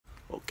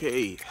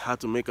Okay, had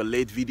to make a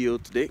late video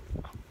today.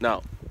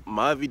 Now,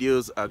 my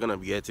videos are gonna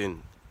be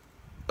getting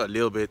a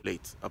little bit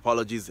late.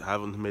 Apologies, I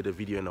haven't made a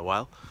video in a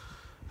while.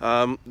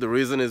 The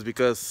reason is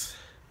because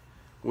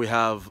we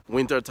have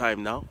winter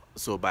time now,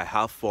 so by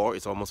 4:30,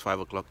 it's almost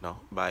 5 o'clock now.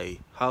 By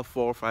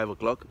 4:30, 5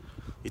 o'clock,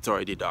 it's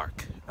already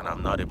dark, and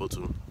I'm not able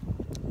to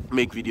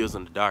make videos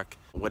in the dark,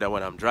 whether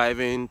when I'm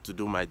driving to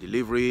do my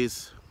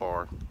deliveries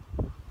or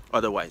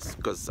otherwise,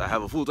 because I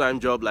have a full-time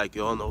job like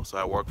you all know, so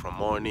I work from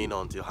morning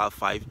until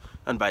 5:30,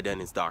 and by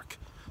then it's dark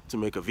to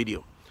make a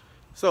video.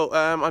 So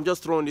I'm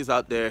just throwing this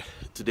out there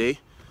today.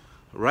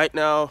 Right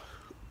now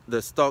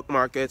the stock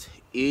market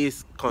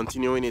is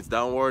continuing its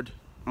downward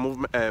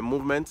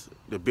movement,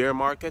 the bear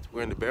market.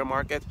 We're in the bear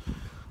market.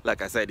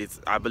 Like I said,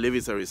 I believe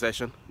it's a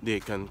recession. They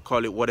can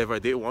call it whatever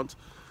they want.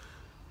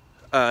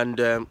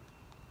 And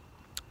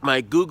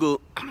my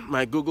Google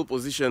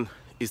position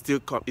is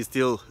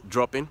still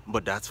dropping,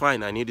 but that's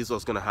fine. I knew this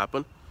was gonna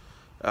happen.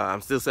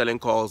 I'm still selling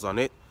calls on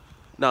it.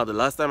 Now, the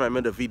last time I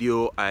made a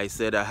video, I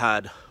said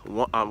I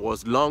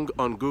was long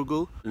on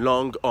Google,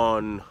 long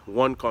on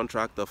one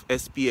contract of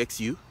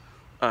SPXU,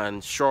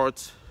 and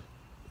short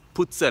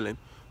put selling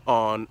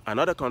on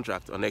another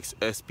contract on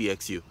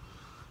SPXU.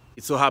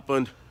 It so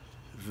happened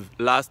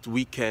last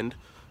weekend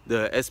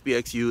the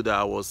SPXU that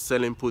I was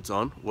selling puts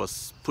on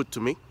was put to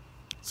me.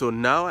 So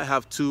now I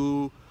have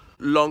two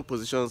long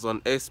positions on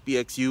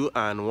SPXU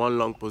and one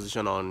long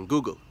position on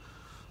Google,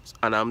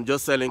 and I'm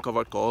just selling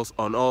covered calls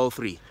on all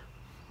three.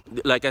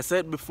 Like I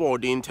said before,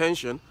 the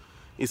intention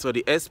is for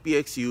the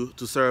SPXU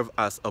to serve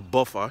as a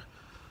buffer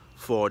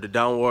for the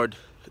downward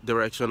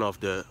direction of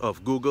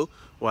Google,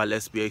 while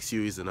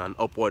SPXU is in an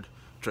upward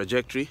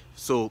trajectory.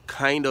 So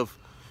kind of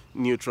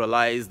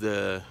neutralize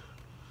the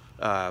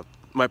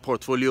my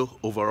portfolio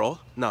overall.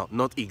 Now,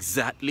 not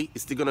exactly,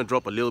 it's still gonna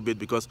drop a little bit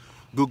because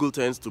Google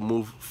tends to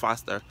move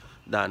faster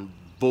than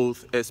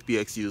both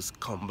SPXUs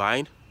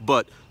combined,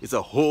 but it's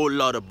a whole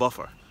lot of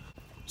buffer.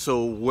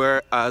 So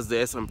whereas the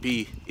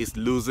S&P is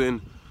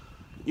losing,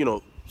 you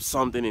know,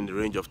 something in the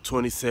range of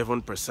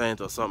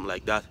 27% or something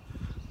like that,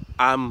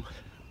 I'm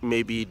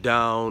maybe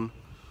down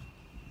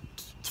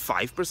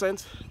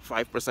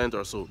 5%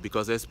 or so,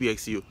 because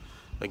SPXU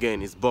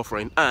again is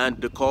buffering, and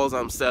the calls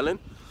I'm selling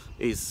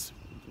it's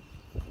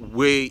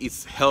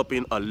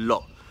helping a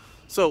lot.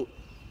 So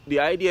the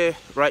idea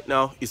right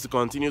now is to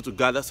continue to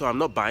gather. So I'm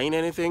not buying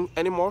anything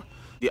anymore.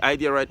 The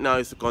idea right now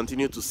is to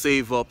continue to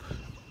save up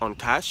on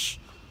cash.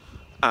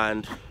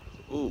 And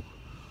ooh,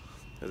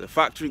 there's a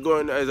factory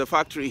going. There's a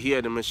factory here.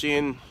 The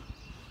machine,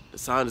 the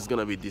sound is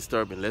gonna be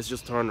disturbing. Let's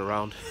just turn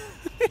around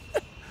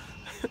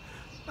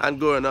and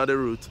go another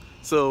route.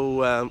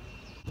 So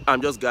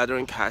I'm just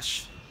gathering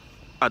cash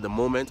at the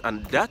moment,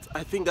 and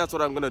I think that's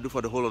what I'm gonna do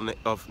for the whole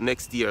of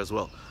next year as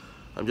well.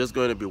 I'm just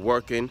going to be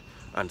working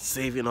and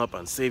saving up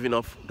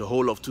the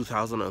whole of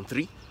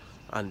 2003,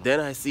 and then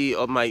I see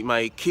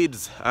my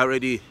kids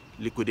already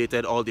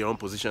liquidated all their own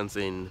positions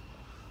in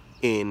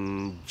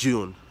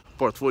June.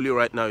 Portfolio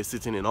right now is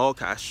sitting in all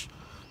cash,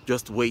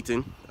 just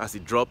waiting as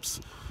it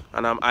drops,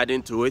 and I'm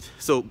adding to it.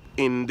 So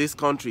in this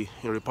country,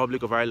 in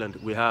Republic of Ireland,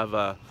 we have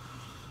a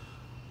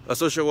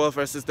social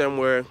welfare system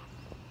where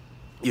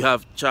you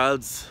have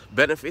child's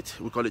benefit.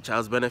 We call it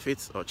child's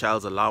benefits or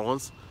child's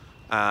allowance,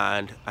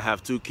 and I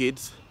have two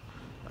kids,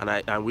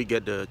 and we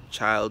get the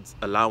child's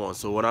allowance.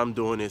 So what I'm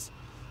doing is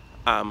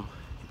I'm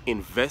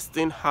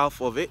investing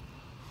half of it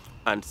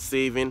and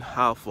saving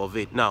half of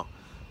it. Now,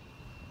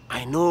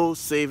 I know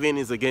saving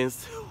is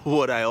against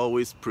what I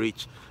always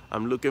preach.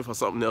 I'm looking for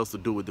something else to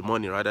do with the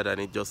money rather than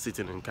it just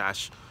sitting in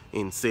cash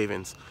in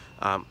savings.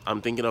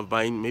 I'm thinking of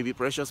buying maybe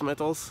precious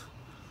metals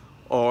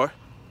or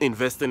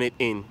investing it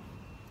in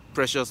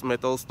precious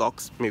metal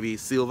stocks, maybe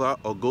silver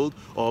or gold,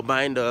 or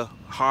buying the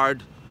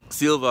hard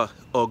silver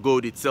or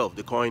gold itself,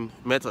 the coin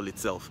metal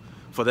itself,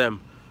 for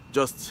them,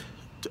 just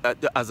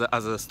as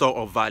a store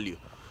of value.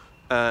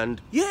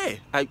 And yeah,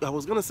 I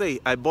was gonna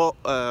say, I bought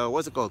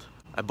what's it called?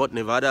 I bought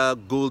Nevada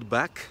gold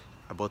back.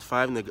 I bought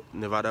 5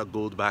 Nevada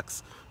gold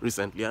backs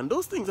recently, and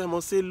those things, I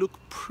must say, look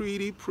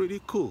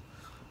pretty cool.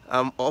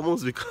 I'm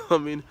almost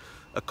becoming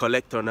a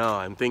collector now.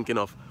 I'm thinking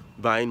of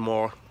buying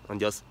more and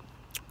just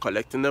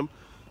collecting them.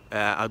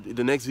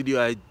 The next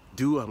video I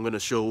do, I'm gonna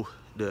show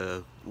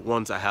the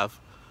ones I have,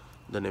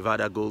 the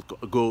Nevada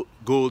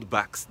gold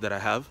backs that I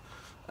have.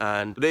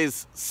 And today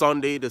is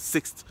Sunday, the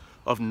 6th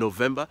of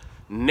November.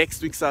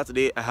 Next week,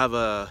 Saturday, I have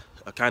a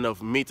kind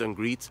of meet and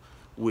greet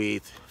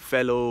with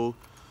fellow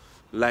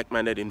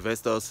like-minded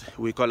investors.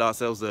 We call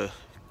ourselves the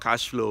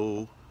Cash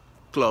Flow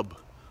Club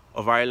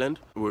of Ireland.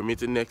 We're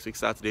meeting next week,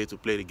 Saturday, to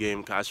play the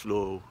game Cash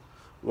Flow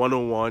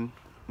 101.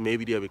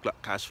 Maybe there'll be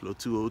Cash Flow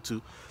 202.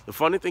 The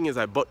funny thing is,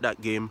 I bought that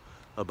game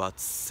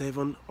about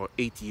 7 or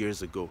 8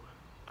 years ago,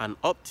 and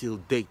up till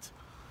date,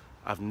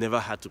 I've never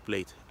had to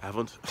play it. I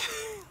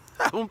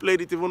haven't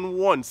played it even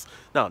once.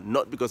 Now,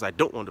 not because I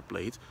don't want to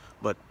play it,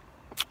 but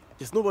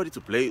there's nobody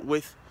to play it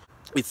with.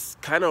 It's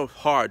kind of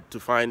hard to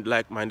find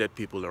like-minded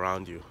people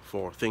around you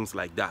for things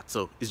like that.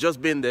 So it's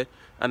just been there,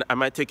 and I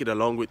might take it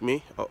along with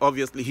me.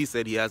 Obviously, he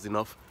said he has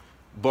enough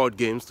board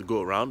games to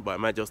go around, but I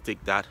might just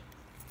take that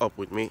up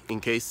with me in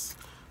case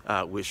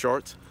we're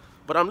short.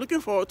 But I'm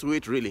looking forward to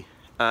it really,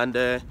 and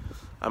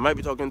I might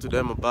be talking to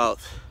them about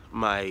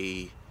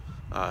my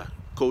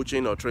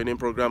coaching or training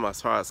program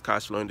as far as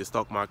cash flow in the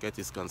stock market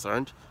is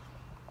concerned,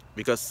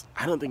 because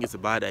I don't think it's a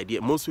bad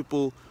idea. Most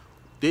people,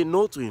 they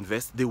know to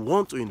invest, they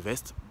want to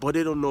invest, but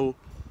they don't know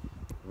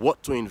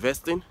what to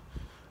invest in.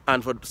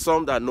 And for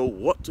some that know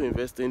what to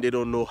invest in, they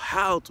don't know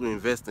how to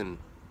invest in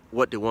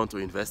what they want to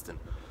invest in.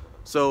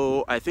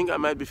 So I think I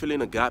might be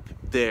filling a gap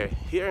there.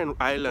 Here in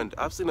Ireland,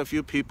 I've seen a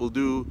few people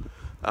do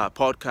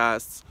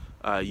podcasts,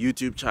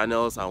 YouTube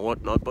channels and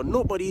whatnot, but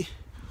nobody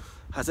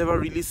has ever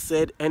really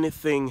said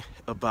anything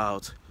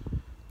about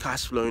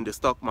cash flow in the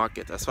stock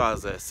market as far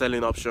as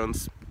selling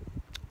options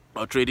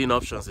or trading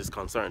options is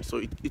concerned. So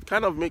it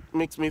kind of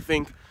makes me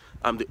think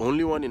I'm the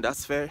only one in that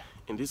sphere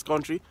in this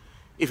country.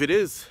 If it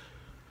is,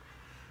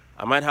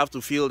 I might have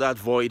to fill that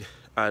void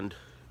and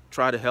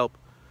try to help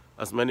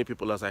as many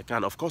people as I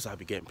can. Of course, I'll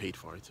be getting paid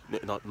for it.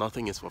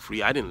 Nothing is for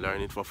free. I didn't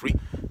learn it for free.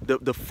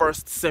 The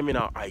first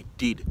seminar I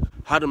did,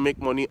 how to make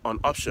money on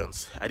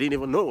options, I didn't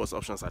even know it was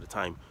options at the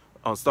time,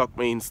 on stock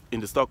means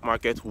in the stock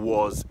market,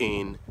 was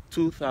in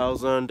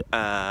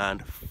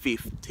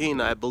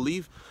 2015, I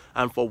believe.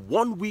 And for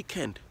one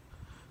weekend,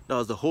 that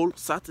was the whole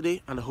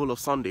Saturday and the whole of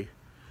Sunday,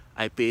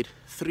 I paid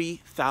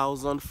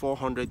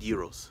 3,400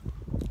 euros.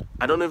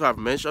 I don't know if I've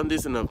mentioned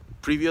this in a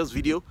previous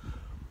video,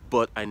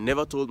 but I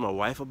never told my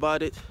wife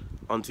about it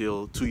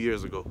until 2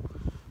 years ago,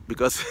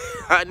 because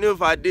I knew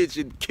if I did,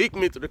 she'd kick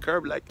me to the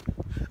curb like,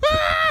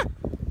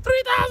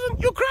 3,000,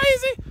 you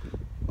crazy?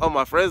 All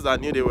my friends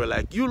that knew, they were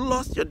like, you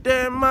lost your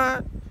damn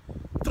mind,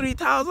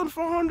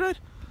 3,400?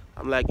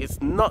 I'm like,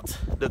 it's not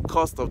the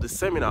cost of the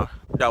seminar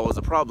that was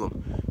the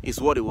problem. It's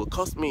what it will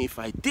cost me if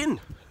I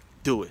didn't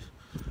do it.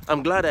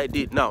 I'm glad I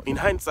did. Now, in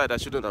hindsight, I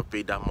shouldn't have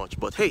paid that much,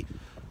 but hey,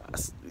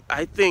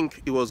 I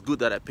think it was good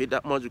that I paid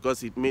that much,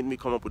 because it made me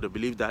come up with the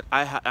belief that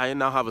I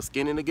now have a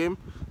skin in the game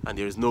and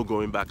there is no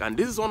going back. And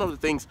this is one of the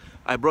things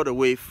I brought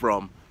away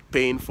from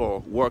paying for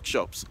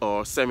workshops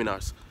or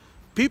seminars.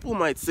 People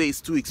might say it's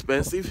too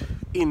expensive.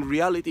 In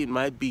reality, it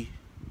might be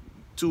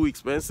too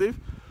expensive,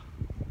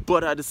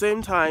 but at the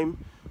same time,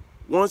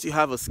 once you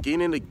have a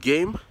skin in the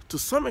game, to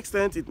some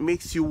extent it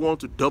makes you want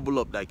to double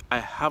up. Like, I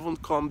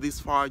haven't come this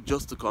far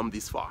just to come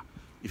this far.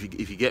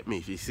 If you get me,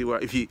 if you see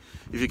if you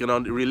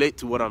can relate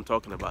to what I'm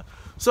talking about.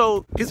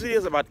 So this video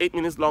is about 8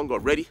 minutes long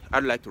already.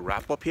 I'd like to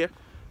wrap up here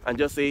and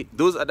just say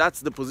that's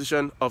the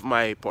position of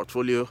my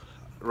portfolio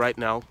right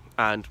now,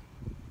 and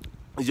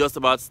it's just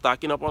about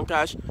stacking up on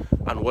cash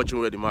and watching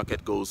where the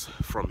market goes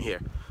from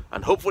here.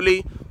 And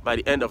hopefully by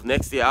the end of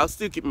next year, I'll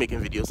still keep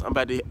making videos, and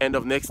by the end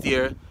of next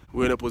year,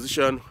 we're in a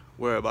position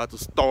where we're about to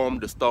storm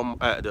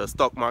the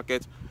stock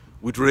market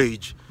with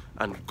rage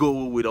and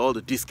go with all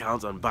the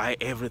discounts and buy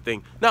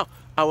everything. Now,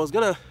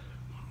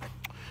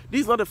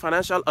 this is not a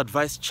financial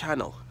advice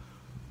channel,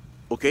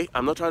 okay?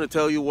 I'm not trying to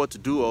tell you what to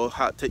do or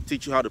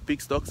teach you how to pick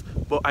stocks,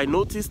 but I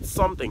noticed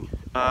something.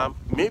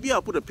 Maybe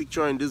I'll put a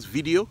picture in this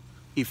video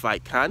if I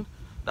can.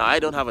 Now, I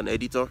don't have an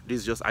editor.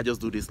 I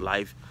just do this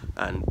live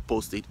and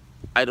post it.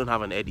 I don't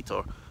have an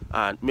editor,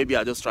 and maybe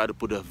I'll just try to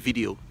put a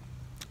video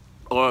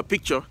or a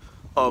picture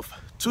of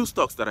 2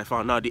 stocks that I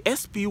found. Now, the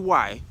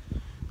SPY,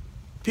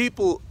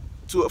 people,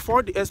 to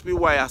afford the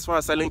SPY as far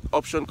as selling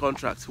option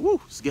contracts,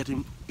 it's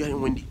getting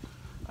windy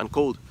and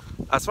cold.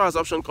 As far as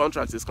option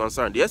contracts is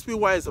concerned, the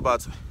SPY is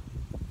about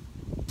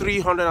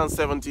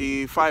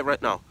 375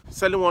 right now.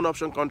 Selling one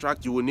option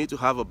contract, you will need to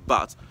have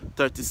about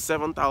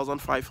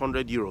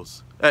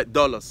 37,500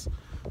 dollars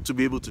to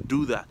be able to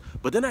do that.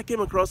 But then I came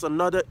across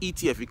another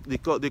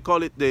ETF. They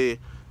call it the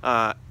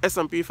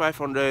S&P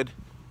 500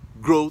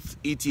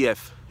 Growth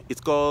ETF.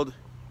 It's called,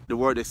 the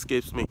word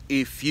escapes me.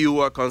 If you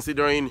are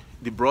considering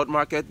the broad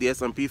market, the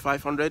S&P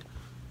 500,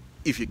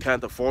 if you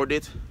can't afford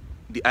it,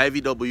 the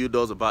IVW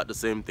does about the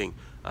same thing.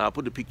 I'll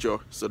put the picture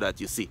so that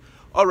you see.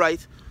 All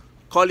right,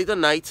 call it a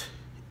night.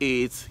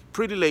 It's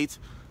pretty late.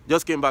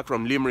 Just came back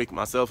from Limerick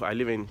myself. I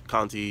live in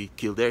County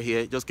Kildare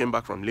here. Just came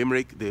back from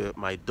Limerick.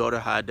 My daughter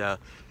had a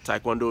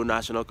Taekwondo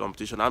national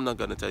competition. I'm not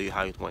going to tell you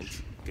how it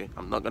went. Okay,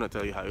 I'm not going to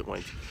tell you how it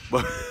went.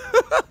 But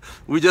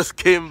we just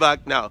came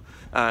back now,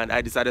 and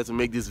I decided to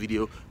make this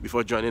video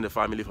before joining the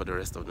family for the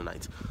rest of the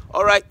night.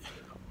 All right,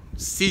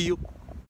 see you.